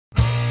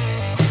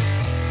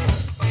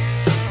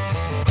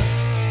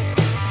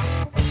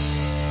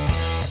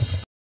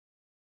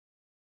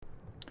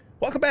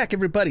Welcome back,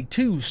 everybody,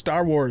 to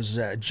Star Wars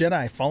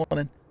Jedi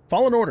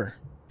Fallen Order.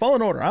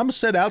 I almost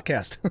said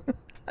Outcast.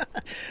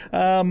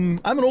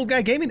 I'm an Old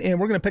Guy Gaming, and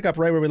we're going to pick up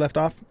right where we left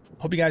off.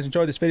 Hope you guys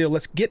enjoyed this video.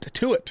 Let's get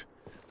to it.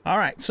 All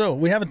right, so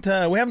we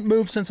haven't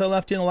moved since I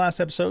left you in the last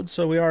episode,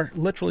 so we are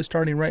literally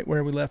starting right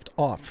where we left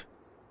off.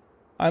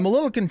 I'm a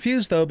little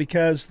confused though,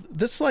 because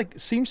this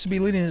seems to be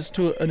leading us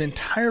to an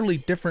entirely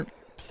different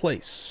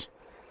place.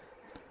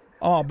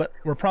 Oh, but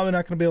we're probably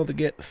not going to be able to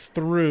get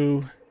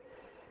through.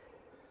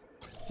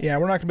 Yeah,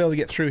 we're not going to be able to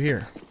get through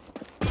here.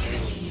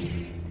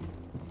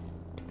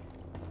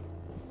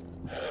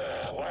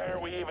 Why are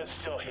we even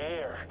still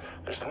here?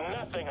 There's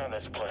nothing on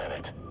this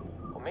planet.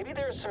 Well, maybe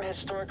there's some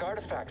historic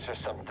artifacts or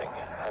something.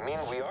 I mean,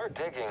 we are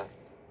digging.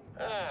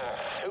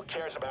 Who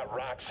cares about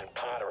rocks and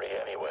pottery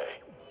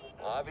anyway?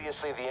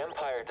 Obviously the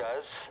Empire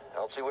does,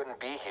 else we wouldn't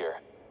be here.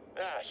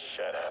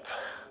 Shut up.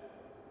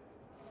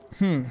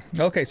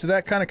 Okay, so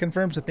that kind of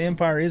confirms that the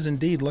Empire is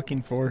indeed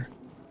looking for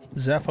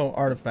Zepho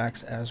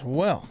artifacts as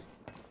well.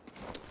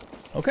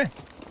 Okay,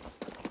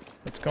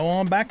 let's go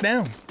on back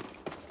down.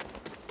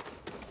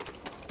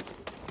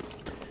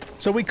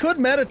 So we could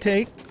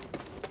meditate,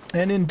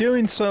 and in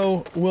doing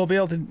so, we'll be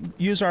able to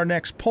use our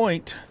next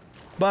point,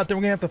 but then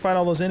we're going to have to fight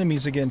all those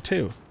enemies again,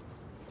 too.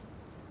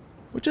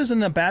 Which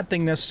isn't a bad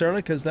thing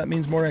necessarily, because that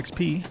means more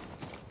XP.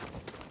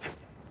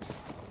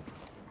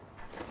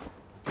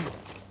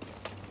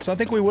 So I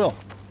think we will.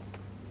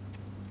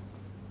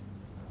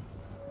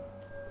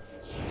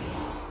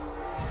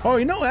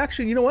 Oh,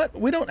 actually, you know what?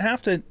 We don't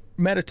have to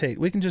meditate.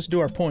 We can just do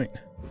our point.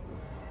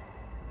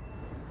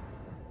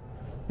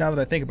 Now that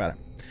I think about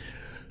it.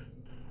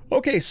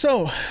 Okay,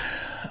 so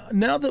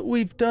now that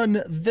we've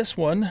done this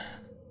one,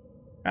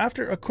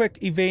 after a quick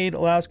evade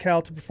allows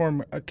Cal to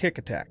perform a kick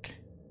attack.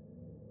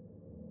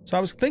 So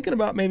I was thinking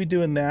about maybe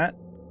doing that.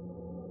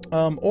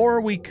 Or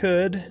we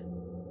could...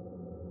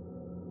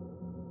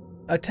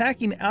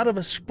 Attacking out of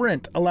a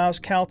sprint allows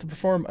Cal to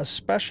perform a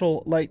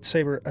special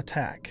lightsaber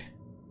attack.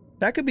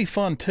 That could be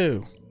fun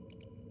too.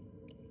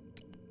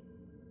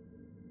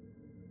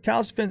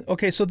 Cal's been...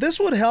 Okay, so this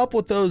would help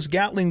with those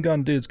Gatling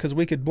gun dudes because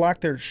we could block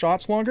their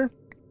shots longer.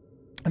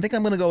 I think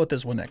I'm going to go with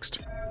this one next.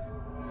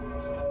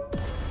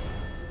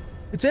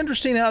 It's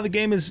interesting how the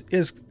game is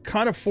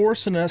kind of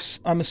forcing us,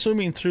 I'm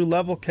assuming through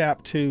level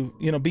cap, to,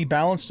 be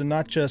balanced and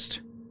not just,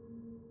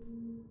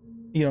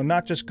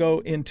 not just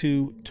go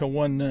into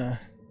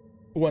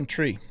one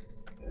tree.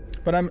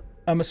 But I'm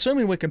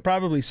assuming we can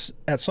probably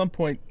at some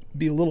point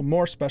be a little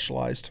more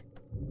specialized,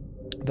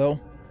 though.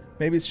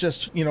 Maybe it's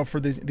just, for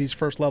these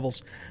first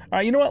levels. All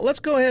right, you know what? Let's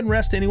go ahead and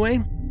rest anyway,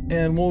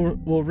 and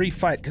we'll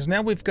refight, because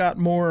now we've got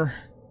more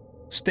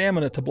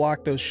stamina to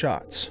block those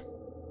shots.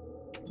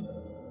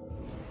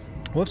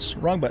 Whoops,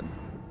 wrong button.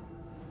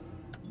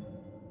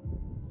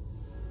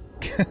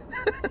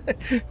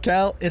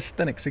 Cal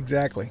aesthetics,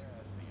 exactly.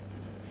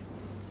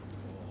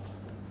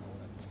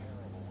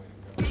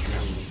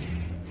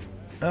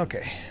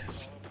 Okay.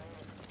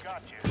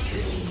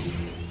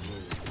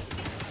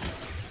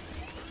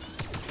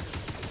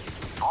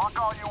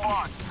 Talk all you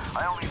want.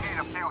 I only need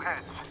a few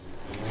hits.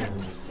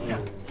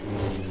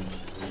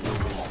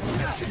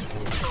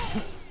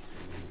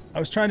 I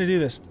was trying to do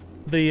this.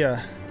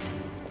 The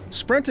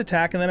sprint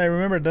attack, and then I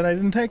remembered that I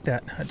didn't take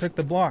that. I took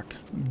the block.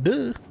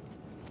 Duh.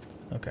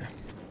 Okay.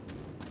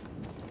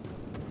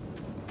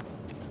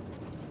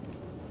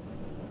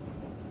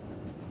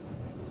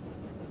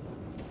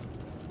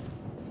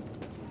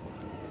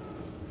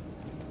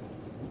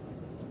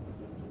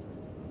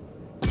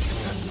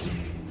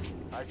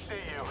 I see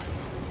you.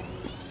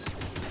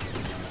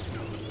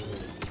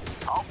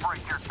 I'll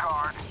break your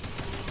guard.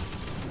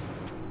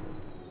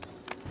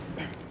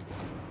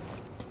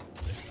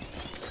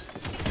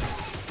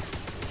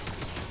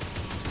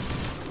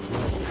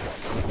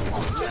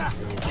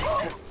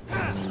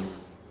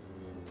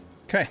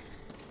 Okay.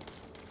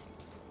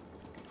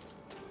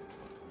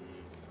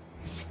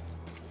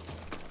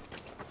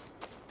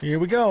 Here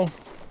we go.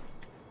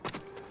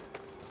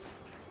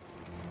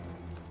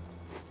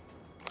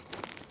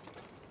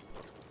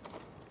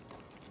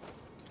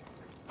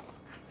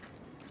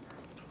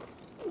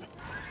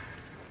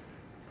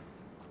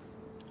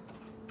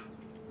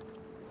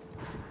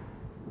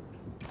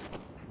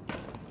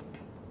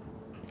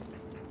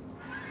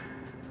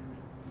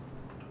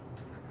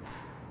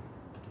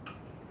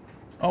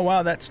 Oh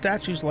wow, that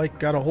statue's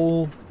got a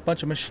whole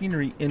bunch of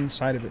machinery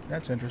inside of it.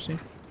 That's interesting.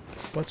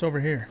 What's over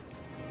here?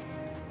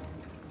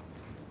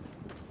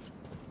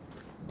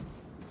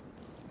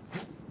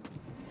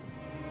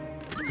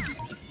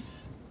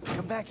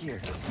 Come back here.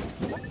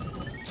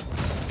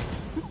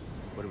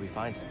 What do we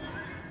find?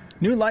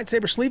 New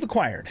lightsaber sleeve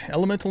acquired.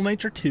 Elemental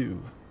Nature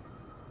 2.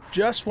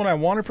 Just what I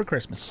wanted for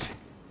Christmas.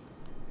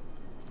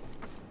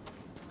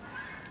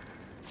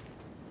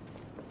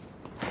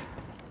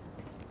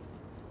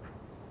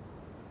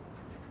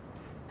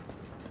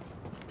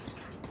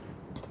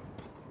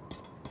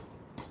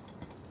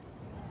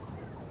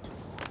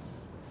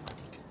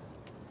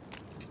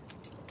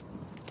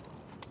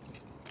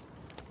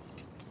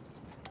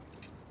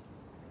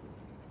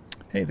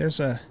 Hey, there's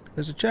a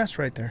there's a chest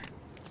right there.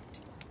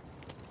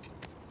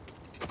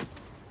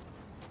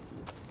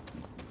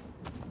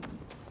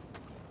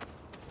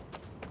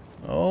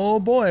 Oh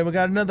boy, we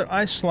got another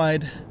ice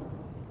slide.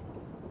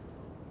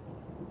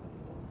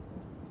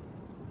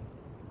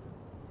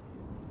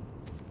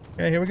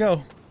 Okay, here we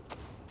go.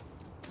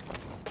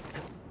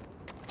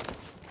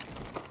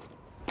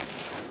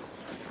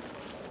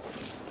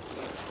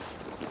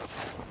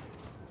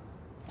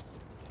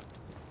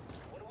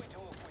 What do we do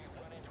if we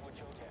run into a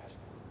Jedi?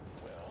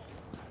 Well,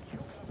 you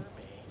cover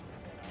me,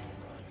 and I'll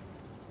run.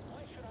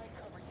 Why should I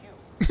cover you?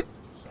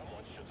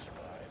 Someone should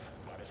survive.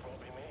 Might as well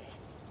be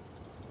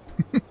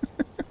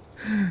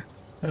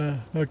me.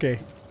 Okay.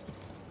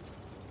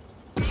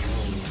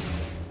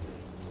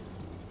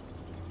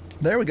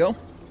 There we go.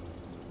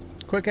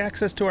 Quick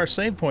access to our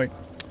save point.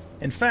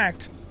 In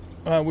fact,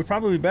 we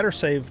probably better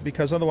save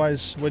because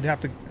otherwise we'd have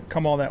to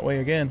come all that way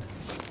again.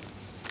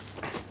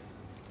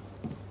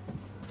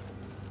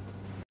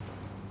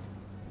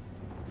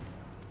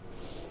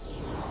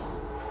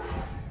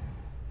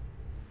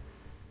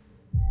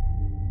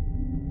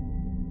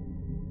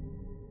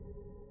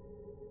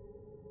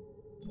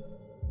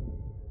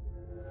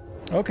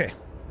 Okay.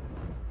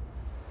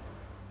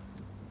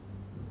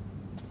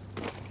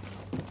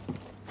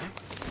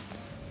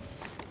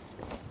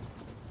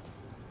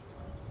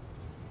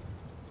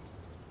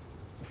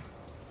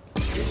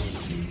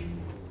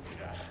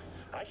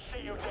 I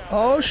see you down.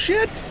 Oh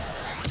shit!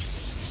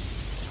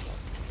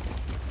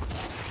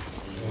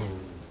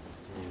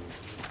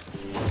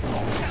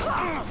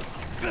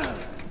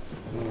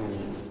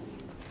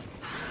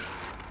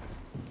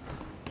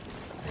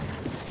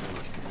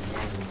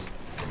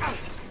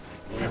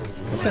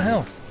 What the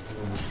hell?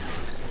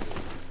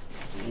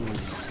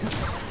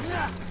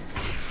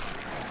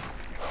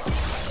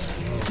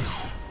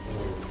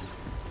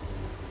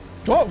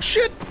 Oh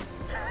shit!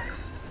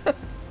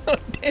 Oh,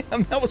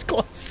 damn, that was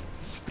close.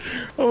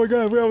 Oh my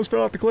god, we almost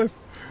fell off the cliff.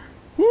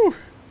 Woo!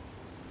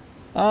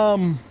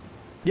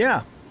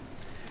 Yeah.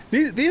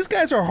 These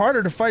guys are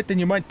harder to fight than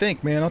you might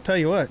think, man. I'll tell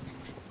you what.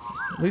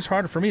 At least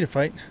harder for me to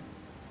fight.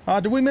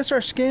 Did we miss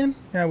our scan?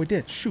 Yeah, we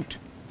did. Shoot.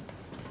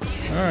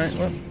 Alright,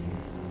 well.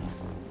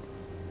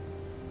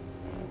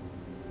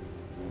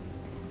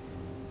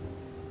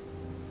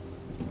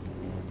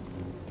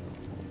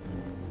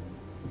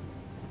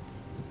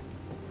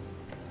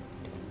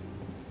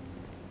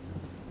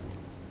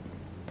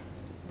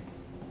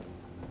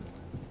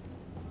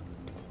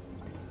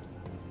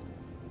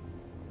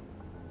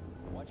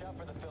 Watch out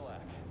for the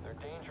Philac. They're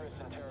dangerous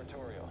and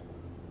territorial.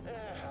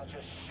 I'll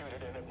just shoot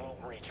it and it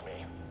won't reach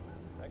me.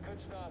 I could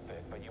stop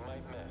it, but you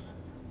might miss.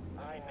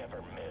 I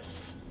never miss.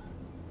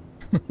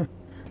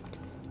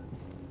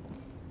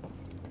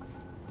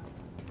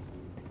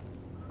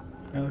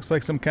 It looks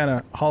like some kind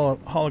of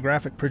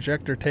holographic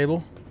projector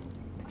table.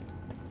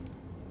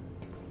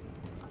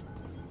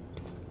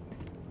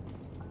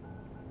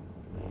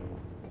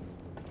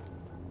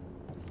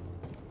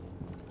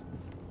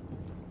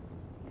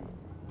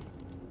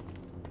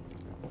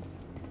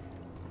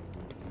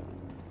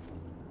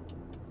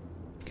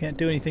 Can't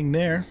do anything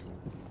there.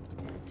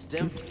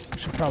 Stim? I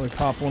should probably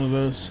pop one of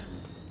those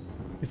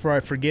before I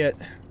forget.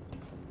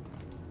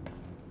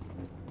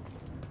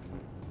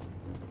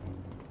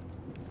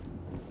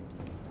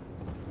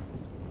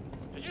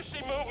 Did you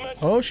see movement?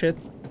 Oh shit.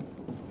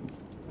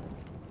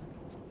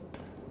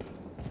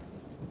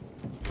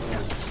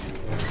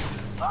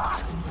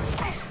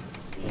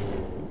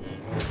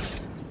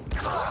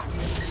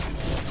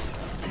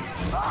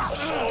 A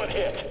solid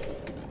hit.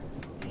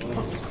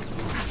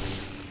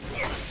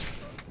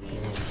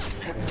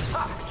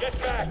 Get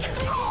back.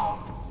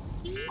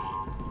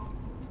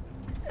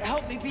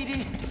 Help me,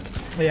 BD!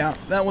 Yeah,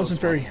 that wasn't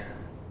very...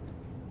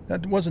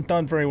 That wasn't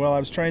done very well. I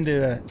was trying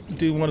to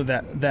do one of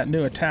that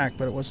new attack,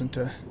 but it wasn't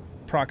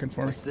proccing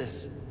for me. What's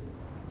this?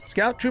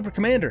 Scout Trooper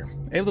Commander,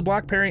 able to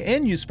block, parry,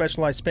 and use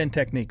specialized spin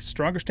techniques.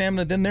 Stronger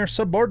stamina than their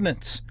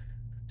subordinates.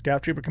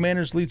 Scout Trooper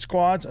Commanders lead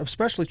squads of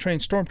specially trained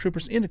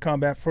stormtroopers into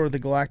combat for the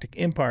Galactic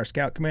Empire.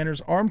 Scout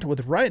Commanders armed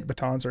with riot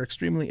batons are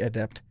extremely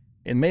adept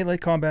in melee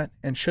combat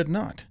and should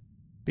not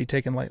be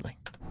taken lightly.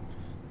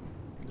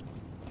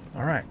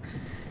 All right.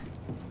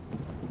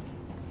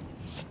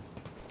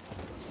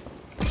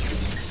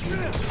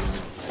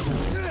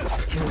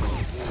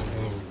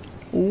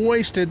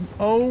 Wasted.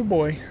 Oh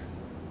boy.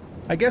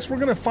 I guess we're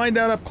gonna find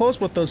out up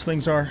close what those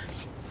things are.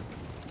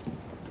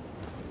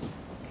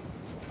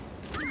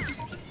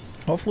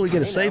 Hopefully we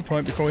get a save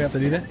point before we have to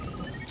do that.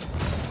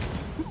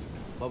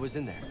 What was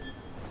in there?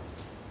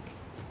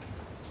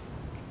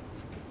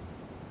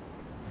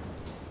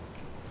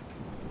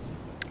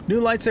 New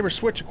lightsaber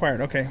switch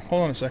acquired. Okay,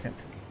 hold on a second.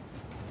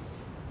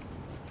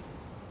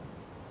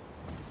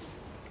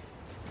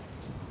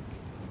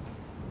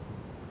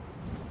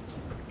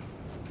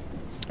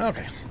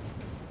 Okay.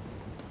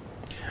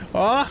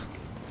 Ah!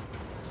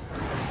 I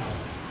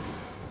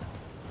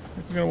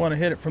think we're going to want to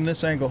hit it from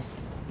this angle.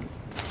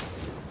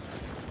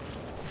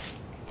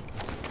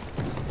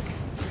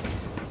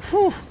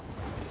 Whew!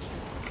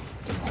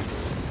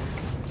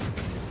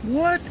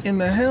 What in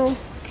the hell?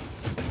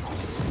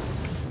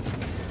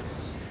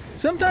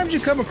 Sometimes you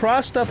come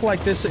across stuff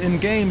like this in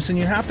games and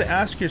you have to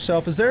ask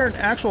yourself, is there an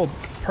actual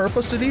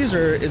purpose to these,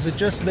 or is it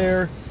just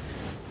there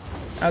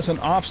as an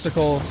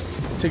obstacle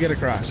to get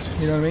across?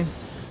 You know what I mean?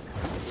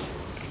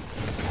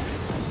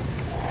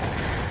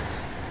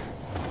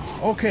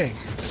 Okay,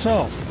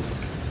 so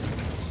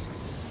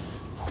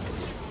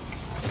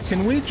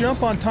can we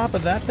jump on top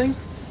of that thing?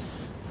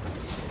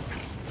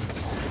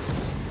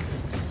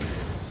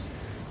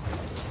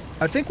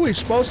 I think we're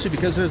supposed to,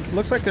 because it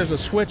looks like there's a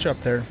switch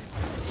up there.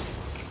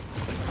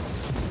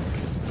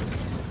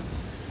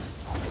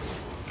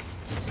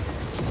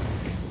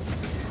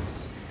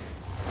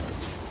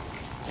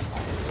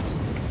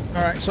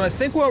 Alright, so I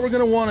think what we're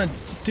going to want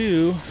to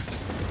do...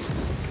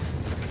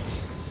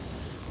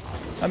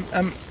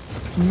 I'm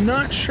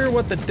not sure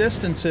what the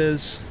distance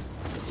is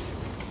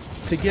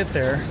to get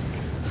there.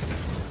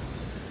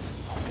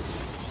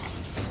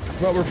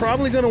 But we're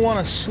probably going to want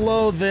to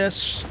slow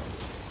this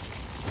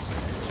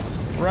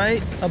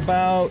right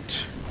about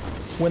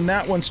when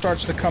that one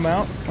starts to come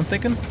out, I'm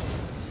thinking.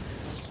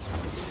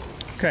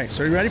 Okay,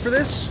 so are you ready for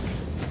this?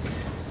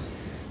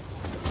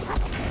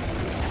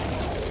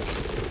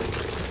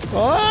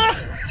 Ah!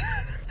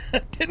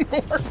 It didn't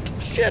work.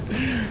 Shit.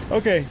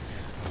 Okay.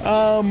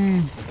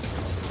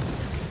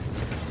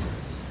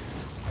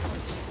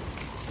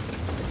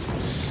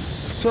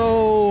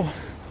 So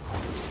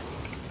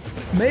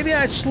maybe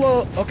I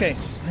slow... Okay,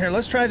 here,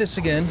 let's try this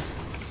again.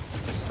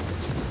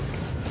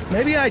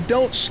 Maybe I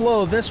don't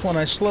slow this one,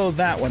 I slow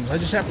that one. I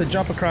just have to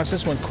jump across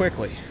this one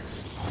quickly.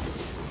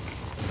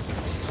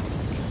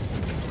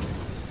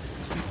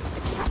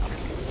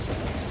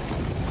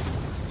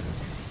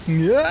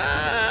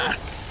 Yeah!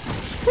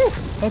 Whew.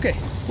 Okay,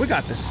 we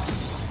got this.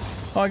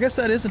 Oh, I guess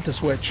that isn't a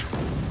switch.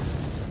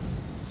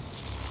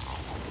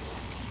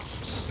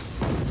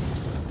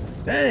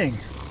 Dang.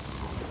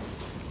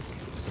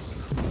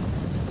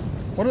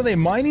 What are they,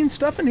 mining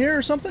stuff in here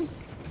or something?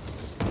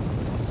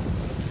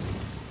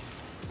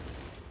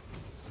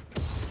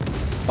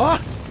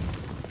 Ah!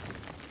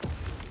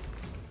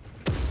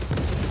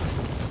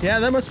 Yeah,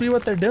 that must be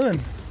what they're doing.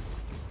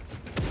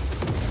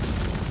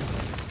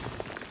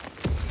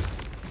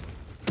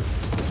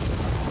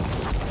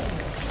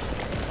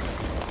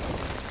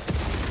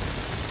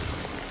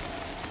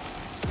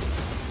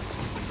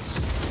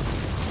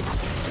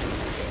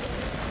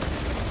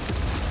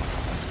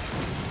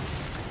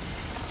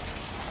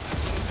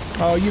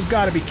 Oh, you've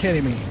got to be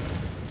kidding me.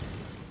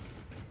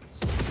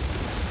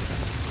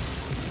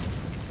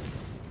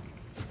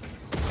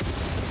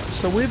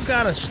 So we've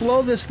got to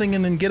slow this thing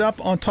and then get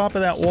up on top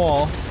of that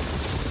wall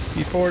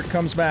before it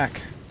comes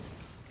back.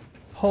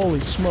 Holy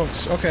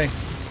smokes. Okay.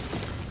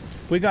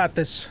 We got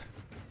this.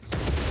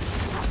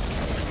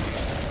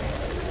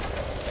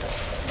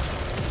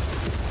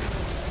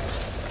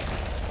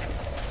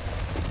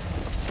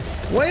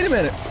 Wait a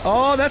minute.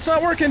 Oh, that's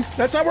not working.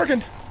 That's not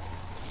working.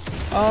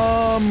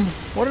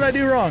 What did I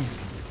do wrong?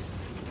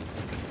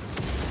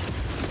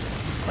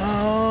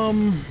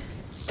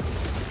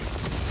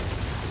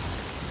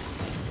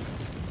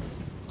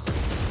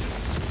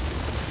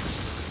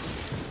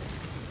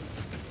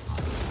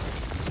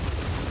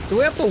 Do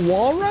we have to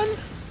wall run?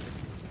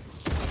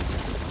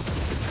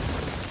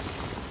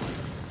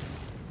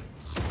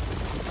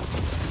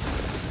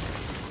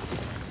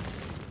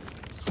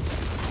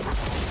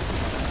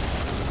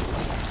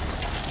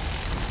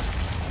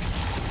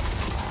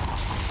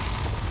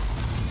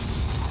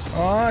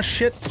 Oh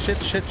shit,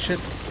 shit.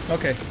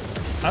 Okay.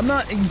 I'm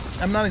not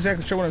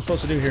exactly sure what I'm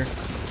supposed to do here.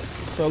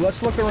 So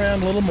let's look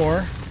around a little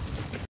more.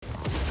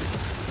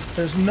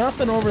 There's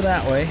nothing over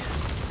that way.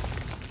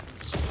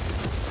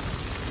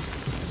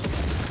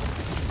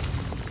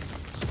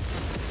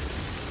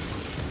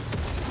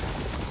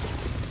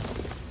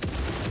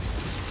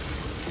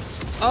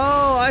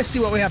 Oh, I see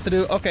what we have to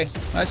do. Okay,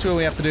 I see what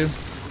we have to do.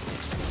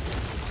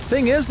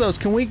 Thing is, though,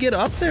 can we get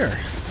up there?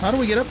 How do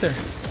we get up there?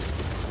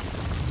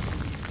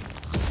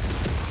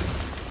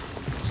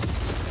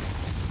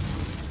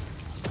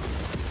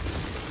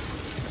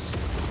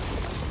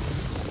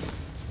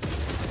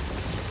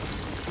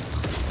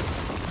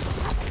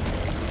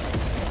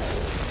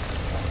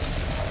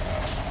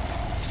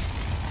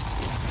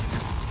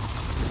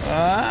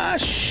 Ah,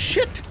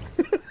 shit!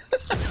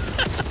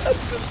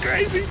 This is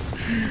crazy.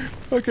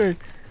 Okay.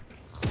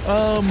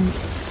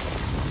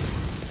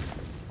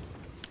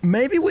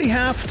 Maybe we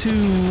have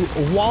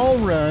to wall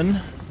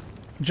run,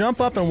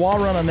 jump up and wall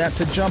run on that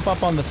to jump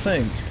up on the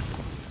thing.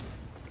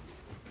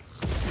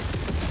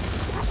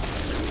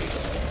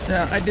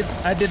 Yeah, I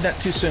did that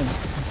too soon.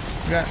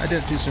 Yeah, I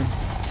did it too soon.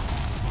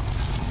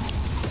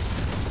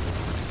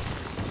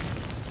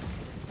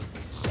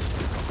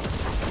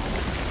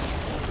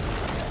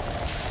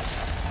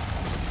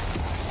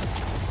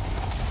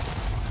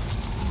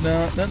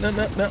 No.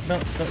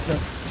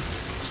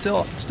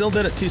 Still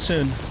did it too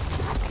soon.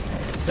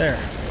 There.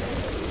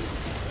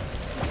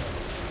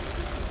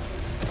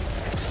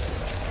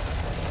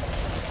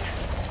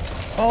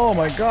 Oh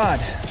my god.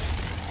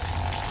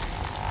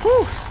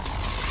 Whew.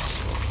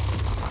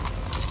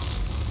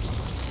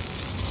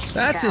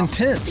 That's Cal,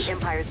 intense. The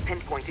Empire's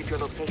pinpointed your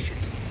location.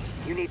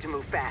 You need to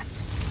move fast.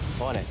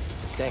 On it.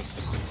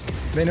 Thanks.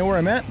 They know where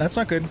I'm at? That's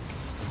not good.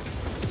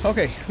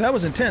 Okay, that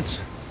was intense.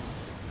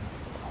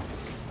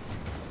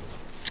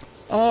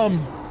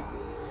 I'm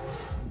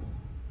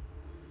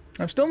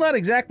still not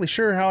exactly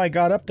sure how I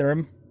got up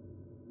there.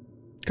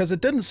 Because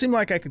it didn't seem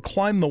like I could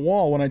climb the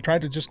wall when I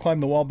tried to just climb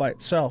the wall by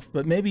itself.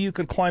 But maybe you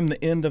could climb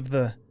the end of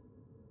the,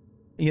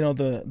 you know,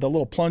 the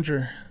little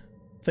plunger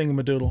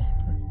thingamadoodle.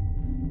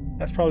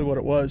 That's probably what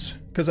it was.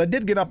 Because I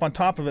did get up on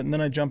top of it and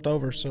then I jumped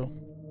over, so...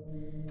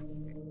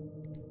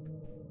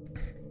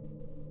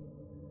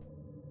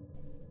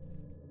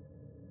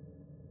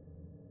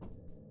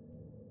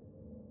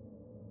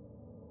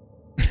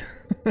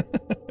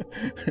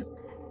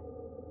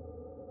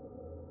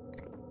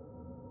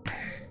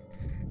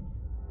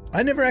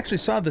 I never actually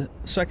saw the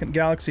second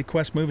Galaxy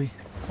Quest movie.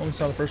 Only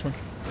saw the first one.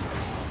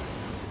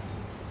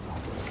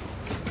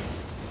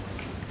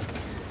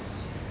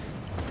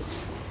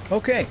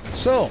 Okay,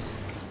 so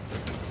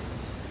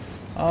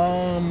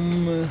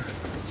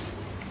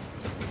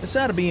this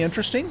ought to be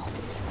interesting.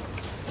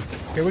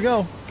 Here we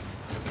go.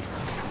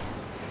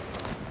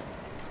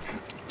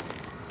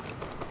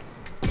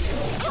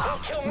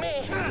 Don't kill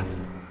me.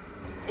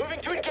 Moving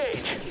to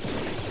engage.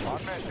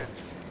 On mission.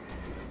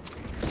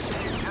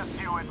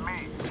 Just you and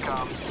me,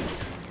 scum.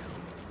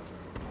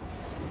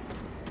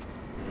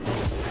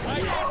 I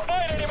can't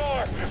fight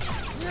anymore.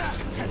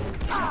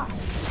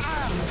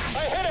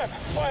 I hit him.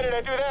 Why did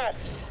I do that?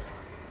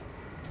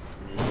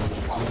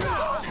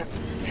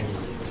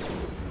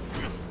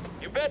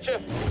 You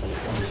betcha.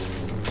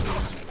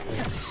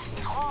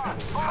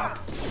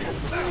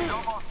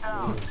 Almost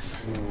down.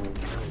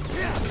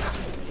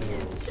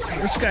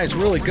 This guy's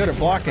really good at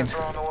blocking.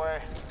 They're on the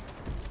way.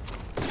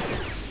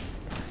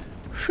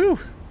 Whew.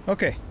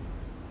 Okay.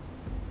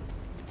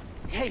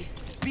 Hey,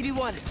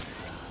 BD1.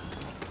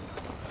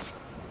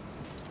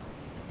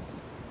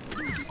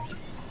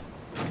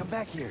 Come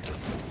back here.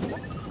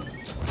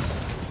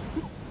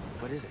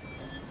 What is it?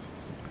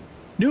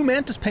 New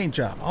Mantis paint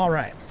job. All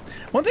right.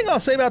 One thing I'll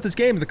say about this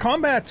game, the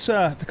combat's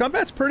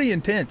pretty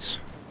intense.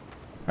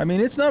 I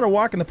mean, it's not a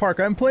walk in the park.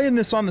 I'm playing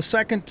this on the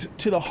second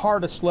to the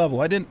hardest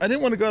level. I didn't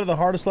want to go to the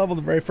hardest level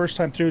the very first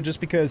time through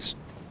just because,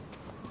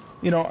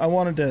 you know, I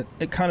wanted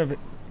to kind of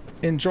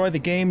enjoy the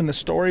game and the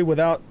story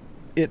without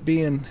it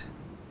being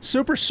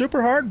super,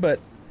 super hard. But,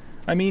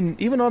 I mean,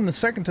 even on the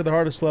second to the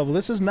hardest level,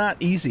 this is not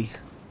easy.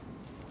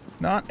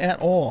 Not at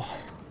all.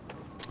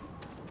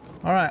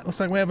 All right, looks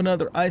like we have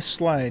another ice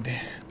slide.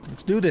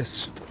 Let's do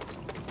this.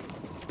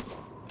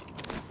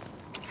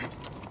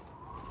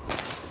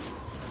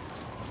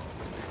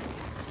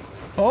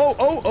 Oh,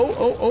 oh, oh,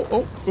 oh,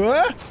 oh, oh.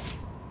 Ah!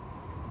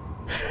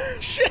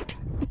 Shit.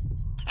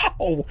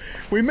 Ow.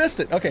 We missed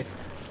it. Okay.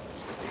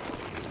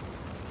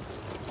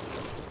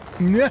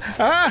 Yeah.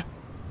 Ah!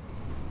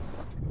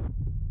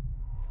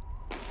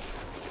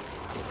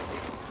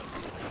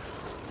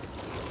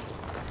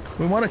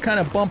 We want to kind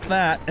of bump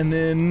that and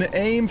then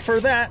aim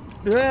for that.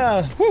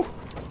 Yeah. Woo.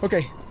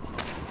 Okay.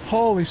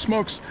 Holy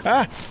smokes.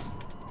 Ah.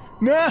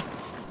 Nah.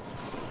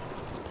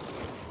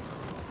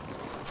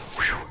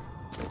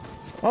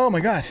 Oh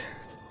my god.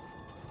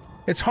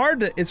 It's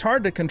hard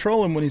to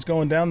control him when he's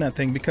going down that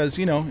thing because,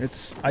 you know,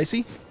 it's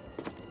icy.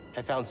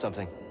 I found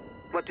something.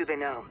 What do they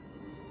know?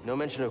 No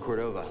mention of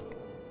Cordova.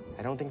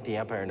 I don't think the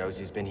Empire knows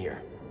he's been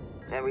here.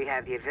 Then we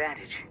have the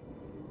advantage.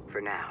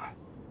 For now.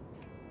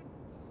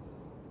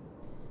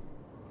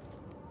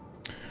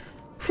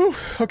 Whew.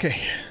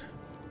 Okay.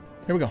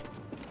 Here we go.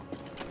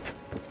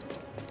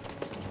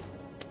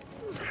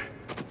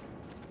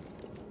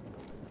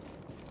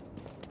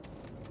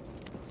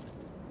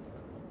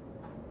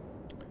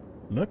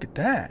 Look at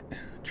that.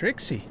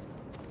 Trixie.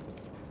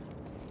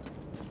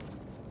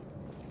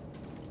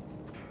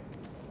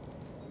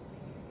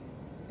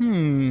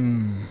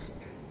 Hmm.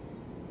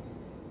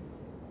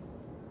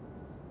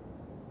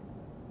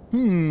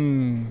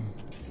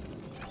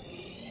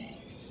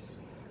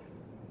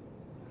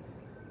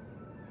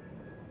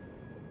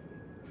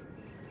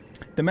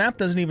 The map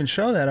doesn't even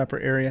show that upper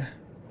area.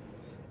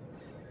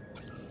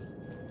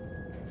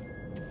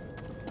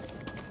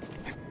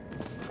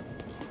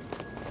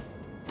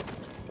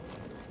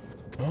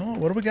 Oh,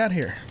 what do we got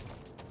here?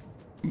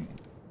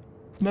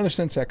 Another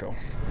sense echo.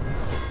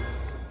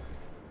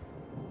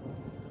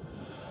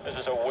 This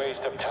is a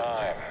waste of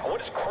time.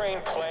 What is Crane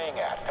playing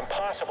at?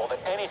 Impossible that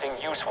anything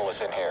useful is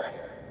in here.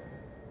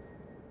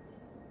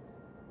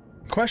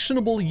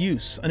 Questionable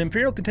use. An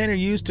Imperial container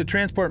used to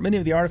transport many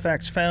of the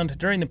artifacts found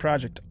during the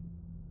Project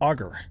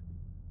Augur.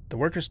 The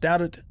workers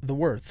doubted the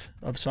worth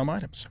of some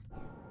items.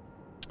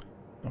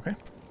 Okay.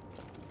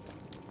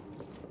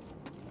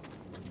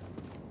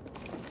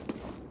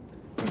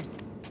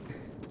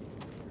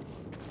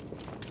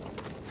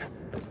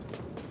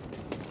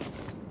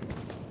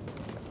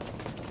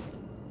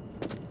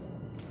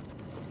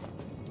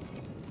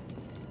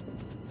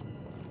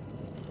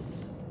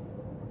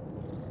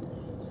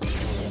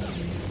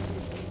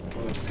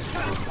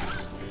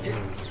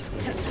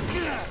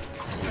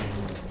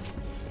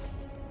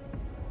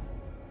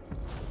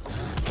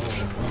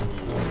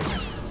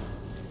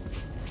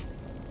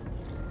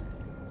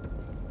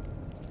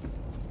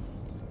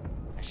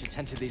 should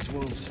tend to these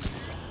wounds.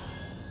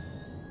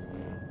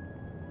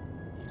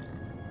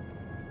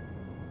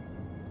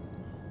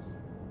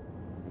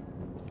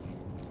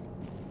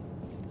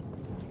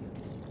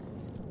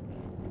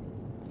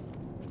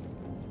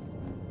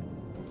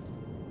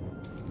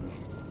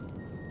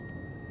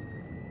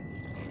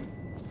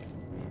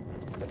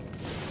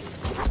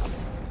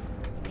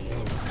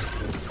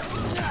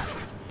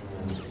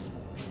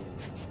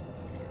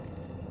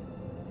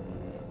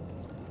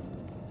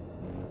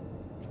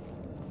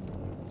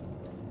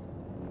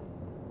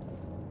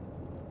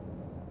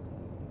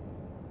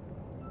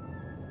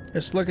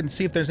 Just looking to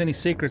see if there's any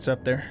secrets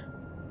up there.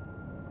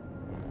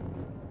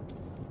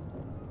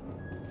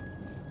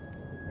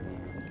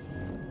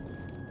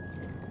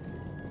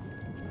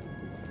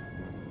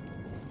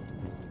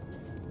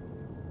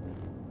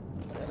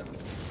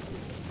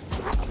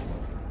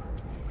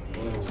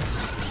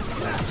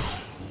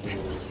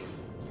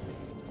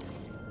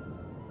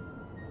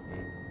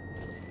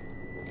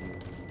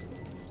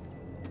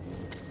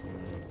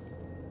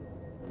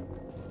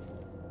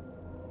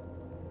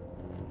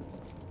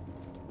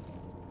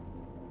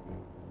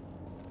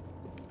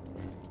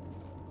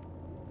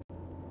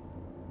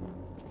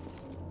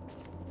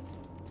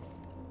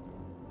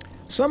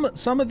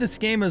 Some of this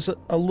game is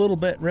a little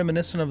bit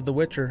reminiscent of The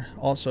Witcher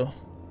also.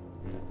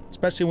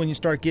 Especially when you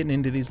start getting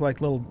into these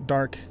like little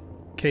dark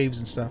caves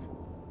and stuff.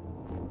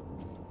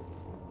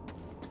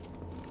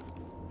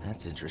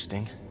 That's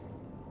interesting.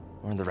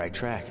 We're on the right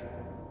track.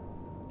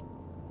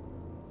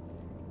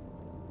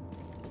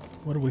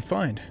 What do we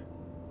find?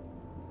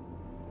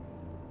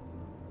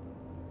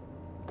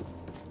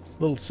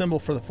 Little symbol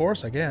for the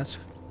Force, I guess.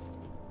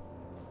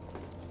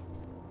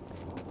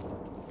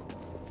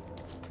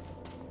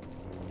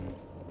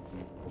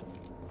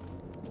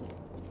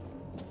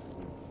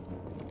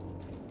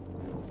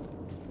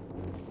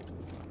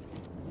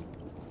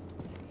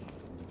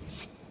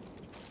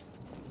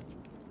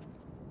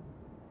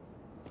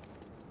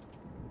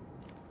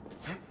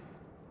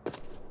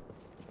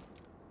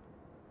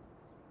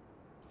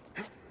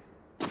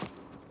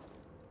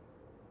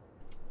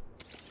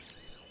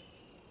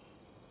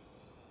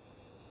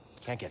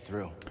 Can't get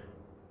through.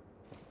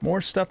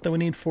 More stuff that we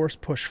need Force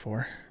push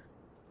for.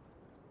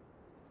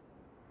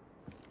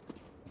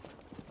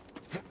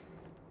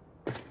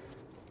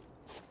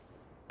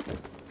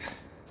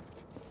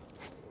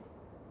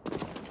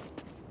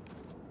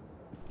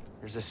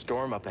 There's a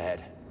storm up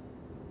ahead.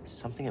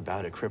 Something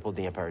about it crippled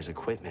the Empire's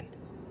equipment.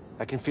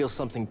 I can feel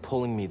something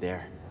pulling me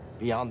there,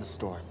 beyond the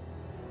storm.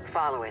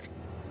 Follow it.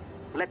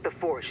 Let the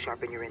Force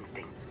sharpen your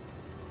instincts.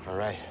 All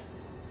right.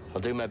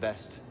 I'll do my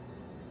best.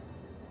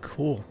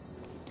 Cool.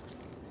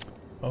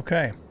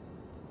 Okay.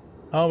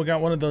 Oh, we got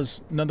one of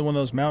those, another one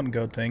of those mountain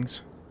goat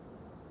things.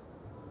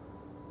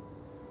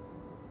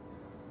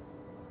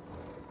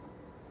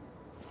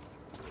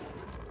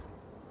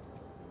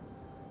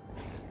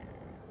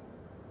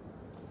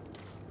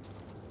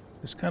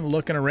 Just kind of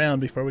looking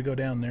around before we go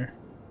down there.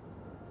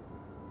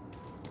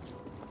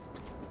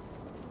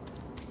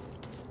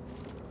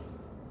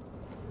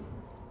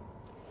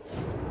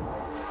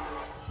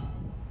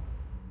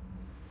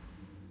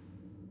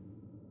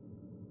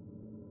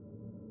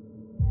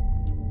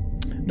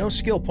 No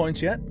skill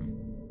points yet.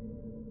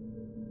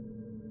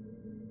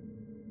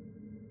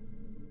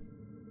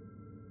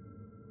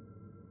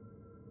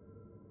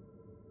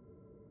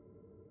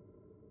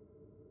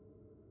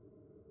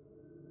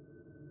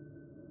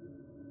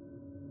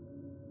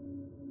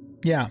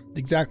 Yeah,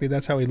 exactly.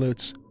 That's how he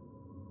loots.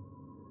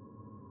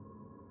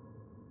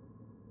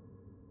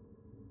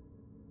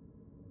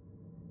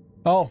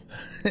 Oh,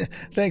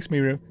 thanks,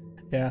 Miru.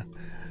 Yeah.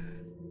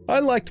 I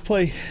like to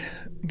play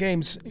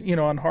games, you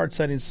know, on hard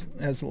settings,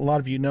 as a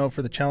lot of you know,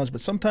 for the challenge, but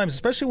sometimes,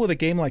 especially with a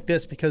game like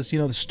this, because, you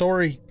know, the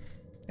story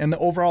and the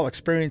overall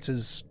experience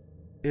is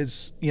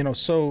you know,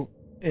 so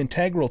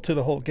integral to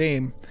the whole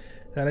game,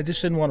 that I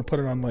just didn't want to put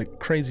it on like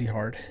crazy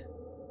hard.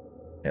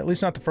 At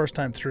least not the first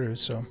time through,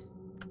 so.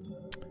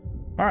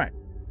 Alright.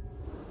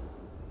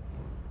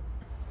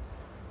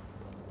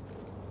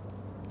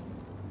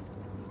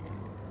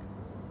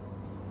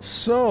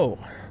 So,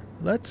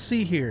 let's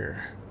see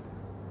here.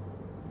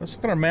 Let's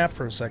look at our map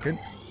for a second.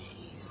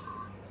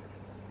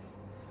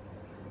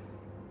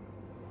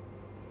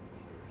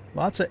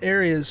 Lots of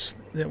areas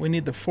that we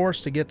need the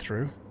Force to get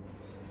through.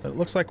 But it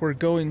looks like we're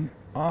going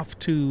off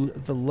to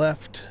the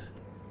left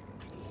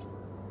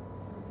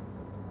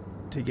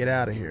to get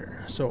out of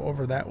here. So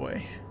over that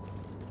way.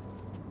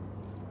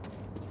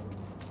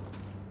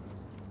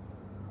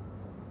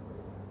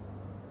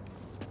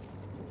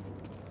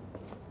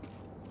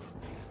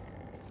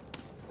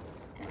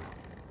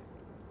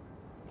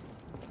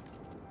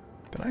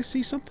 Did I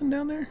see something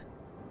down there?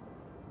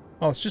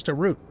 Oh, it's just a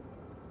root.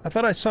 I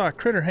thought I saw a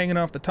critter hanging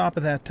off the top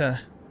of that, the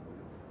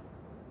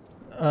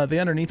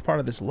underneath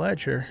part of this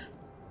ledge here.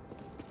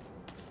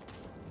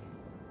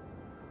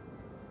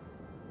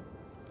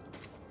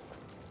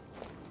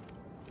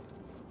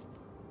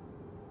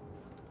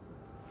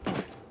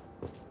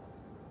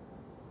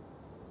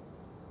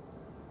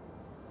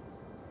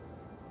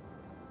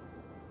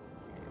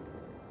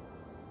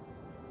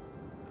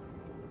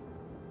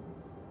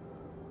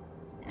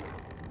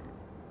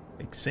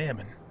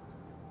 Examine.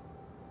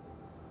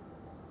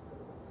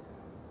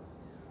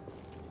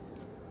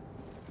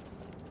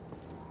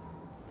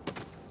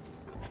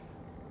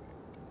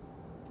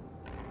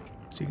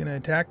 Is he gonna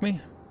attack me?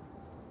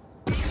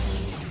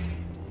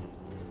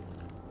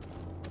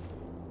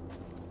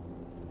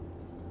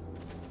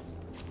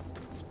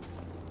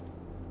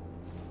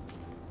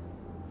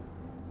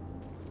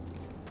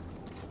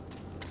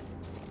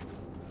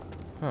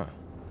 Huh.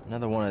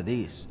 Another one of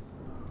these.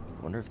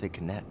 Wonder if they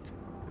connect.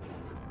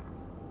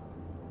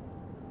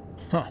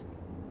 Huh.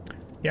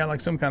 Yeah,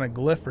 like some kind of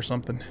glyph or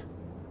something.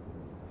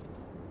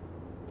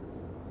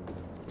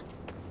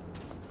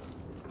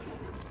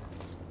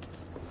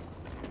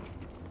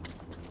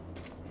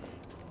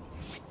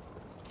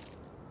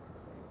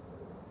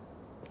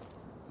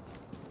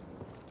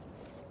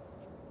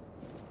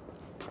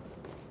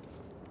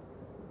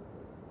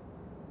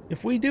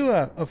 If we do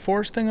a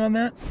force thing on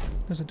that,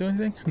 does it do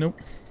anything? Nope.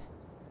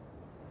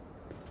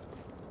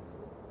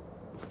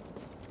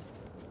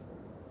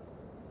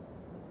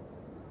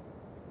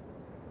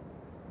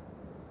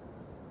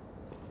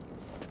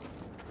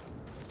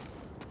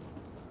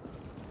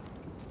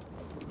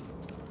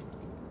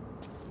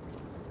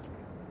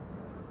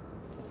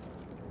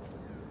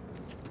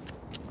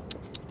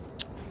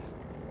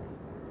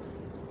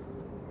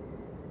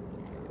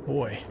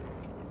 Boy.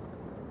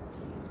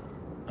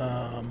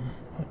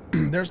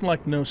 There's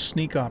like no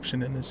sneak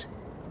option in this.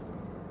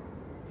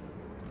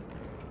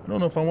 I don't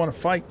know if I want to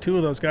fight two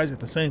of those guys at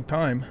the same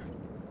time.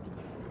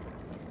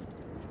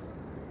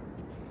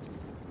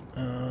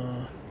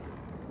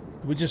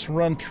 We just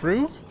run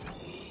through?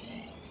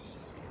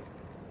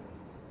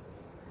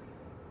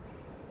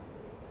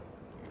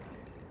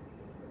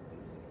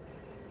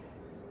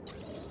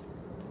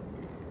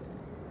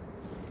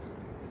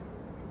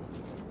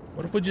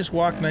 What if we just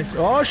walk nice?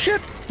 Oh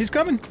shit! He's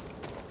coming!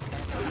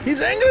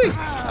 He's angry!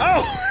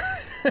 Oh!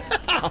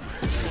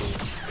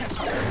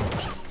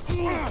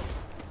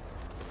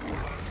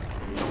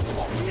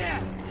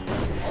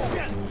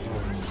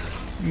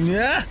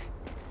 Yeah!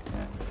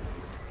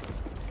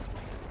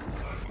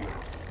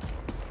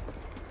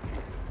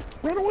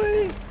 Run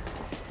away!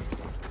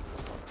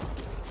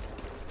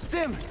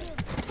 Stim!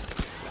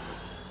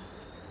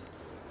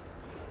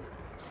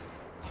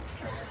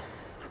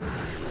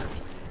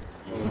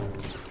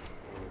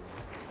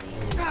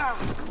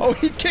 Oh,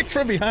 he kicks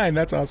from behind.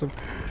 That's awesome.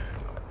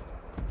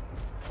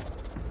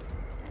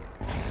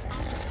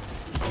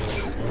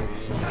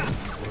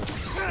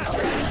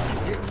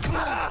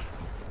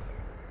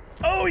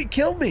 Oh, he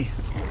killed me.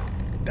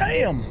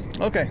 Damn.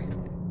 Okay.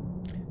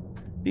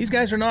 These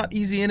guys are not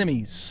easy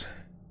enemies.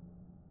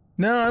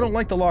 No, I don't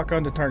like to lock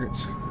onto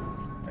targets.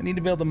 I need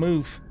to be able to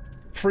move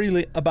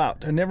freely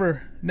about. I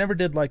never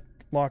did like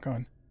lock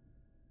on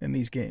in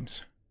these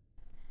games.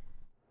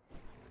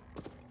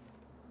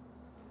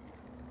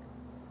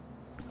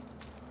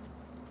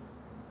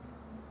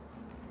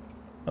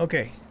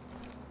 Okay.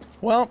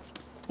 Well,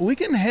 we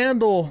can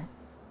handle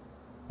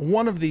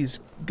one of these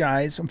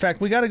guys. In fact,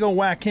 we got to go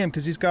whack him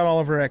because he's got all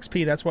of our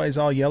XP. That's why he's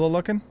all yellow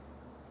looking.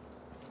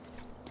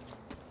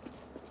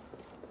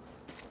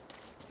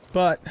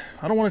 But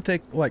I don't want to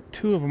take like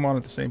two of them on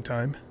at the same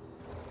time.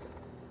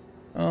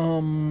 I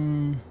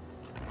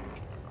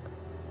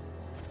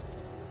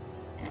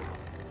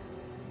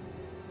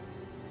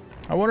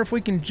wonder if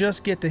we can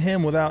just get to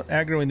him without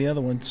aggroing the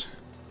other ones.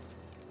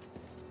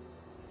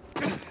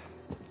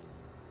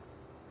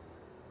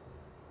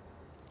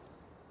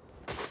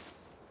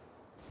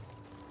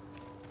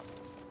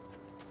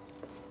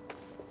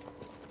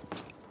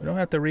 We don't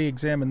have to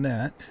re-examine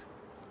that.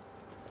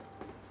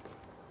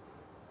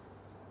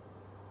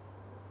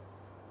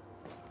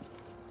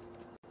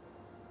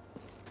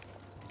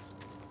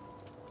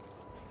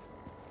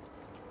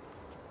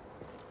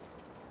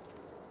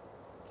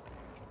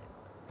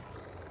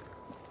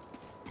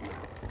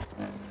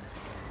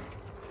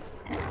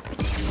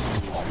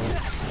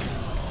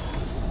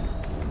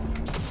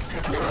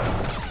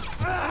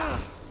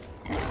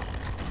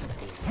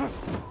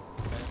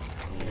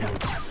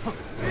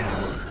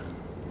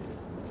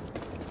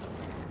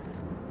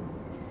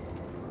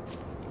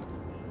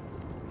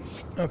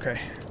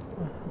 Okay,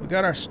 we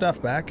got our stuff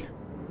back.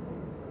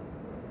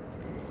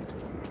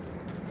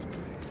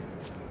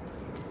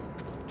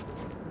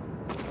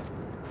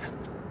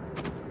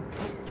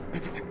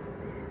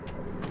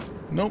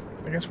 Nope,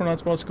 I guess we're not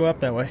supposed to go up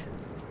that way.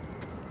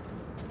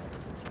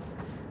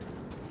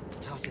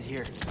 Toss it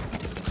here.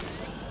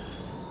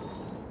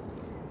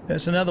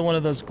 There's another one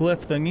of those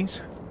glyph thingies.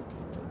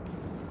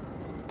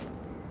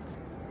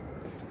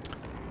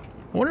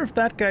 I wonder if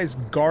that guy's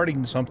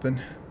guarding something.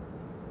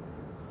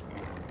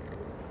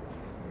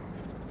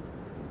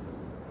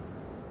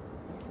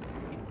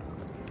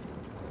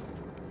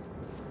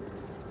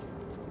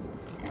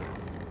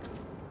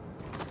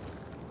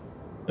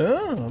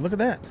 Oh, look at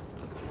that.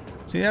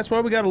 See, that's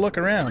why we gotta look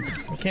around.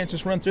 We can't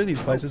just run through these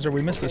places or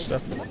we miss this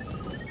stuff.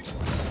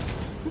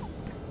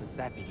 What's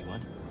that,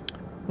 BD1?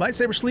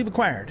 Lightsaber sleeve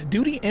acquired.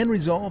 Duty and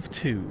resolve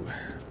 2.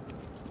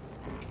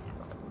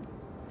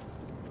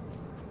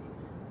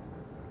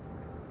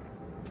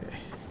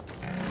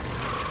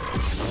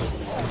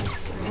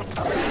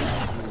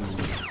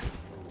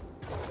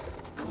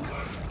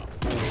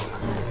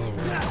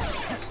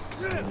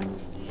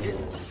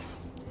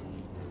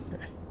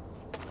 Okay.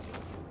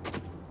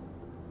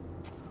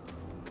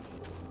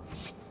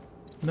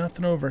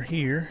 Nothing over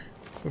here.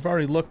 We've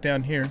already looked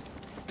down here.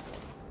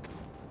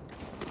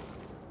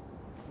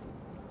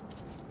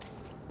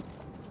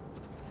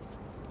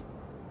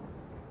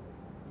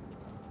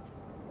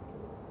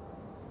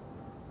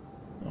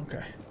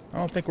 Okay. I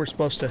don't think we're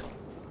supposed to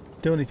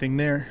do anything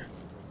there.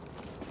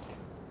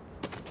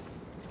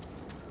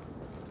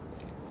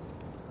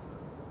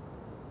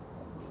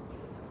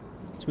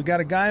 So we got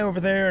a guy over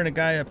there and a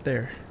guy up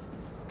there.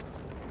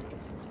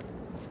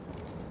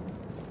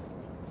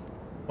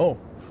 Oh.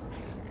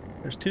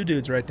 There's two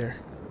dudes right there.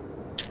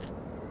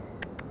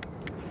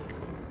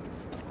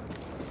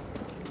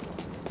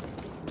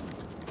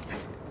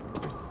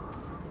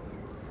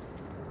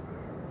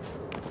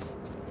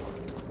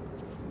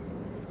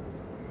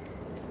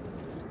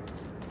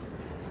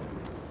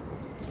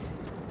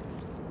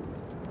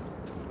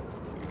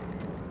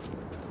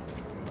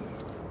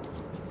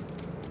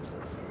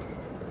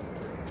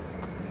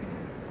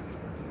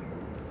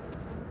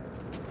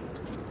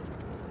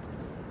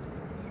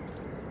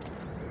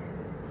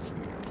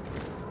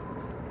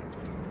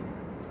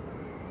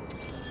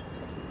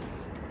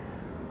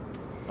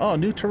 Oh,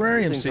 new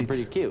terrarium These things are seed.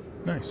 pretty cute.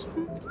 Nice.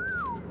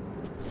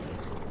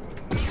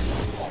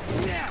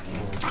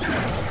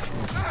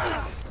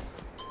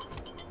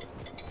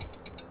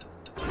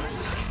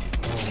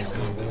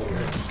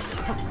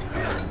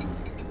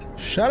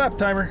 Shut up,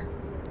 timer.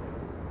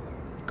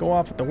 Go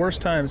off at the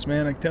worst times,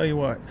 man. I tell you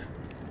what.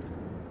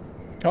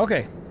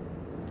 Okay.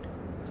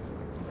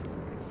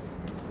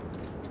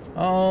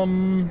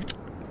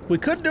 We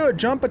could do a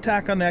jump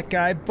attack on that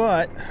guy,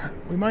 but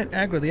we might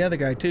aggro the other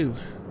guy too.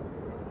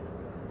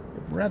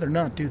 I'd rather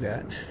not do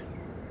that.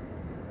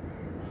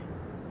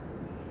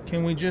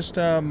 Can we just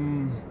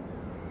Stim,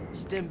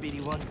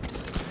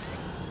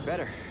 BD1.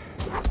 Better.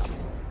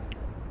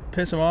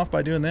 piss him off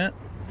by doing that?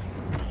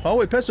 Oh,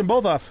 we pissed them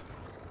both off.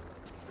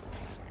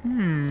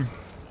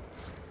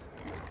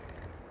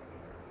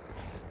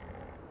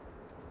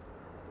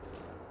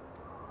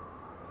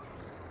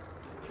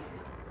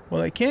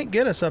 Well, they can't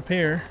get us up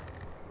here.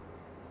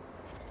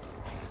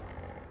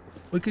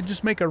 We could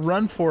just make a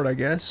run for it, I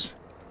guess.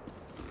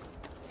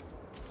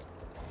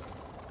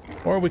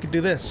 Or we could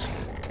do this.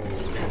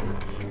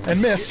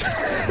 And miss.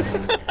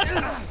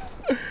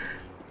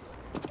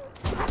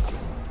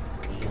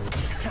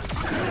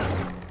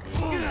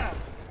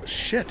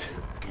 Shit.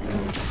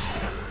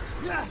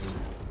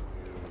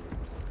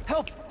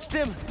 Help!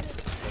 Stim!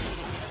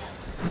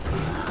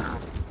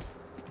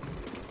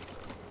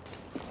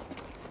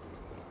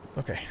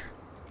 Okay.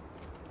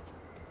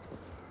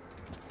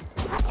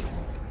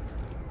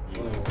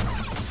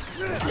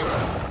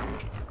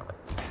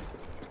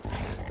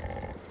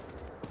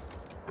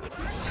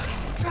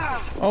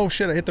 Oh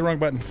shit, I hit the wrong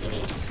button.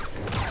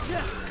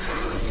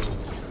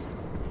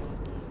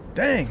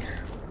 Dang.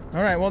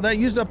 Alright, well that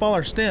used up all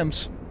our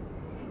stems.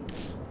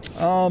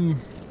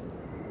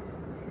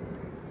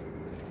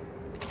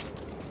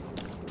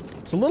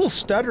 It's a little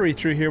stuttery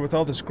through here with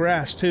all this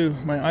grass too.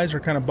 My eyes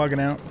are kind of bugging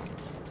out.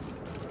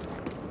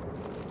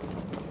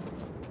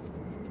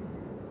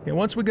 Okay,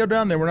 once we go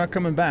down there, we're not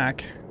coming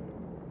back.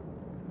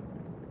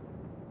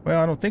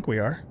 Well, I don't think we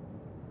are.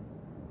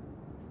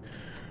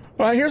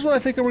 Alright, here's what I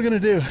think we're going to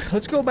do.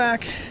 Let's go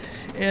back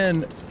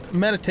and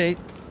meditate.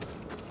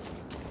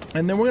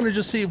 And then we're going to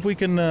just see if we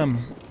can...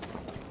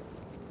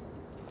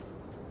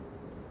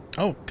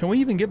 Oh, can we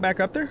even get back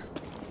up there?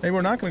 Maybe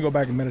we're not going to go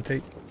back and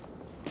meditate.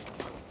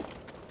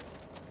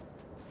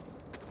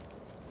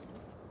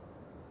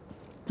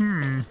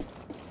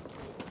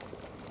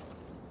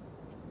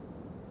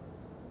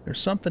 There's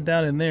something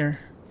down in there.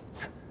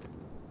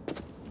 I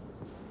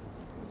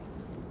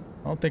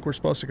don't think we're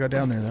supposed to go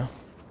down there, though.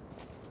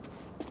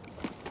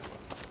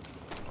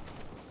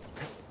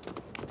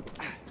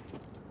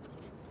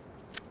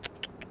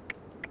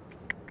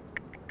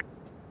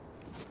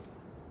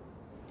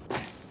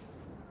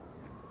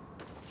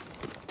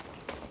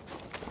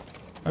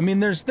 I mean,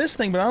 there's this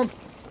thing, but I don't...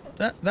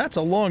 That's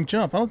a long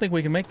jump. I don't think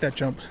we can make that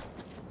jump.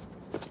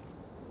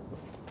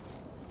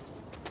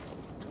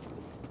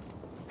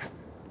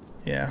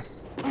 Yeah.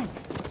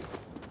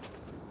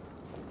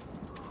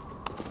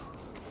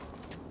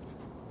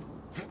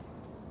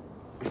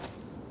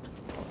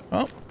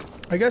 Well,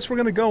 I guess we're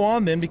going to go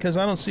on then, because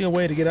I don't see a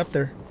way to get up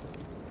there.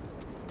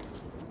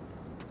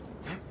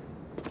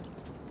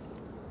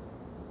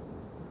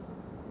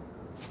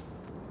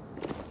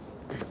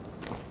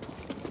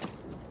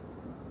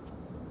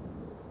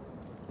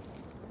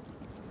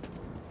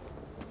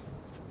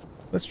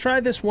 Let's try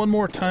this one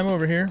more time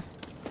over here.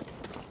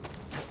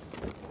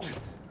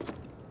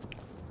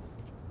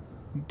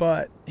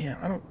 But yeah,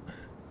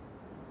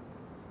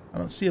 I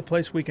don't see a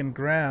place we can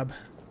grab.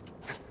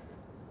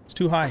 It's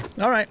too high.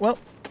 All right, well,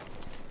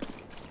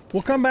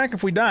 we'll come back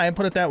if we die, and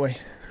put it that way.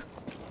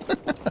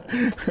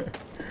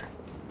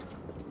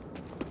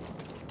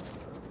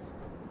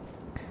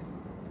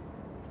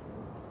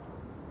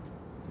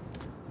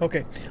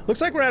 Okay,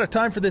 looks like we're out of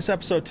time for this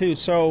episode too,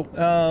 so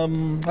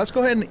let's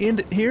go ahead and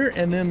end it here,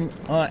 and then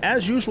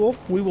as usual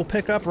we will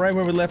pick up right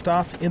where we left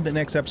off in the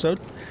next episode.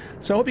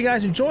 So I hope you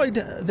guys enjoyed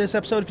this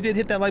episode. If you did,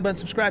 hit that like button,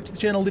 subscribe to the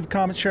channel, leave a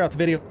comment, share out the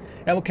video,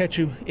 and we'll catch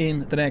you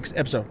in the next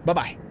episode. Bye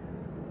bye.